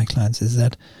I tell my clients, is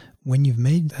that when you've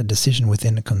made a decision with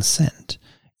inner consent,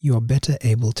 you are better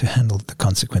able to handle the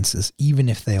consequences, even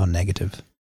if they are negative.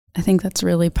 I think that's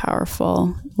really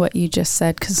powerful, what you just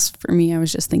said, because for me, I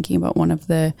was just thinking about one of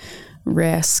the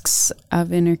risks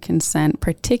of inner consent,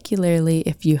 particularly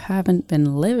if you haven't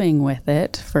been living with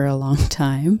it for a long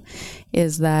time,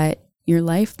 is that your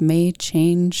life may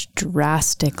change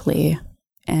drastically.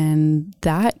 And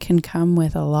that can come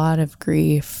with a lot of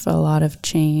grief, a lot of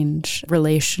change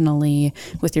relationally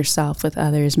with yourself, with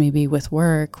others, maybe with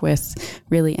work, with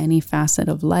really any facet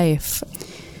of life.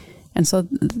 And so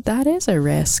that is a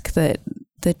risk, that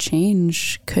the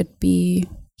change could be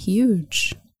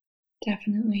huge.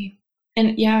 Definitely.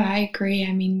 And yeah, I agree.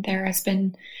 I mean, there has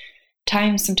been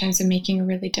times sometimes of making a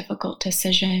really difficult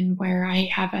decision where I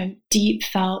have a deep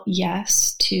felt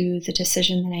yes to the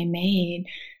decision that I made,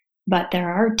 but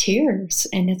there are tears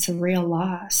and it's a real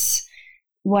loss.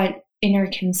 What inner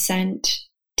consent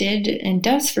did and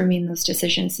does for me in those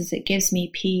decisions is it gives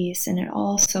me peace, and it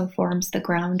also forms the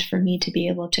ground for me to be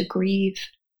able to grieve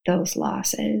those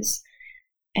losses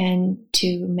and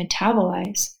to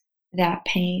metabolize that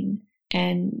pain.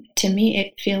 And to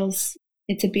me,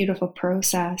 it's a beautiful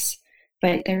process,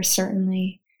 but there's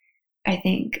certainly, I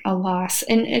think, a loss.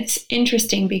 And it's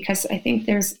interesting because I think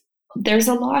there's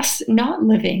a loss not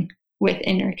living with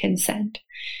inner consent.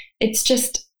 It's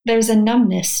just, there's a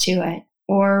numbness to it.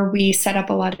 Or we set up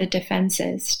a lot of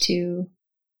defenses to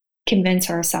convince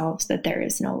ourselves that there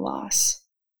is no loss.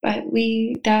 But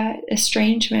that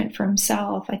estrangement from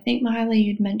self, I think, Mahalia,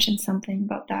 you'd mentioned something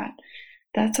about that.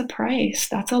 That's a price.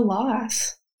 That's a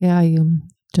loss. Yeah, I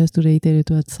just to reiterate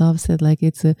what Sav said, like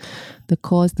it's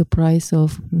the price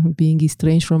of being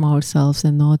estranged from ourselves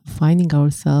and not finding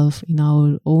ourselves in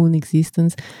our own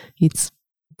existence. It's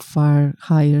far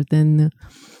higher than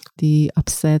the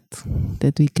upset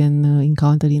that we can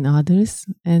encounter in others,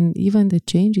 and even the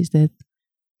changes that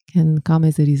can come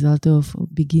as a result of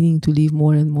beginning to live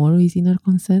more and more with inner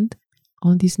consent.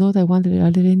 On this note, I wonder,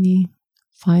 are there any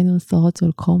final thoughts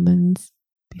or comments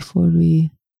before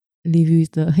we leave you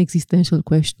with the existential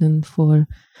question for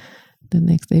the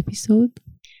next episode?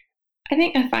 I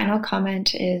think a final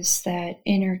comment is that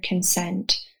inner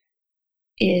consent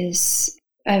is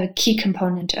a key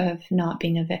component of not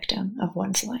being a victim of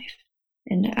one's life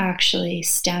and actually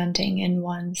standing in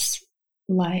one's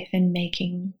life and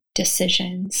making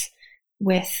decisions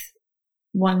with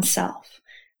oneself,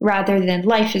 rather than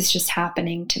life is just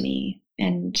happening to me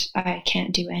and I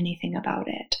can't do anything about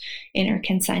it. Inner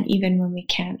consent, even when we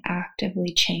can't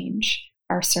actively change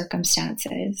our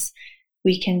circumstances,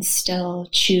 we can still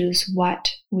choose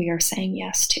what we are saying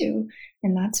yes to.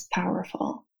 And that's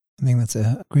powerful. I think that's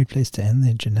a great place to end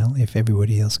there, Janelle, if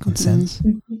everybody else consents.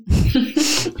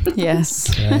 Mm-hmm.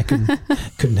 Yes. So I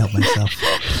couldn't help myself.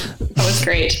 That was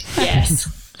great. Yes.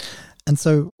 And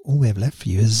so all we have left for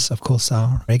you is, of course,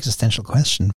 our existential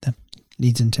question that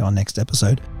leads into our next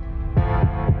episode.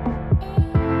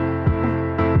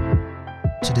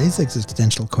 Today's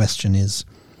existential question is,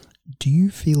 do you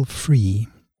feel free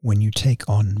when you take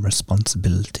on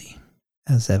responsibility?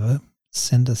 As ever,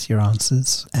 send us your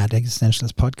answers at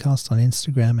Existentialist Podcast on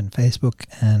Instagram and Facebook,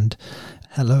 and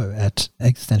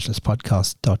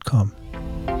hello@existentialistpodcast.com.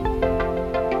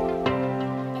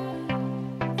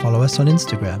 Follow us on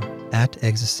Instagram at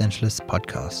Existentialist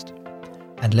Podcast,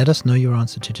 and let us know your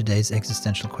answer to today's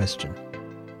existential question.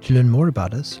 To learn more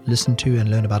about us, listen to and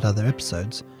learn about other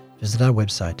episodes, visit our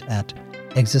website at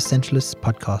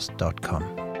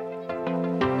existentialistpodcast.com.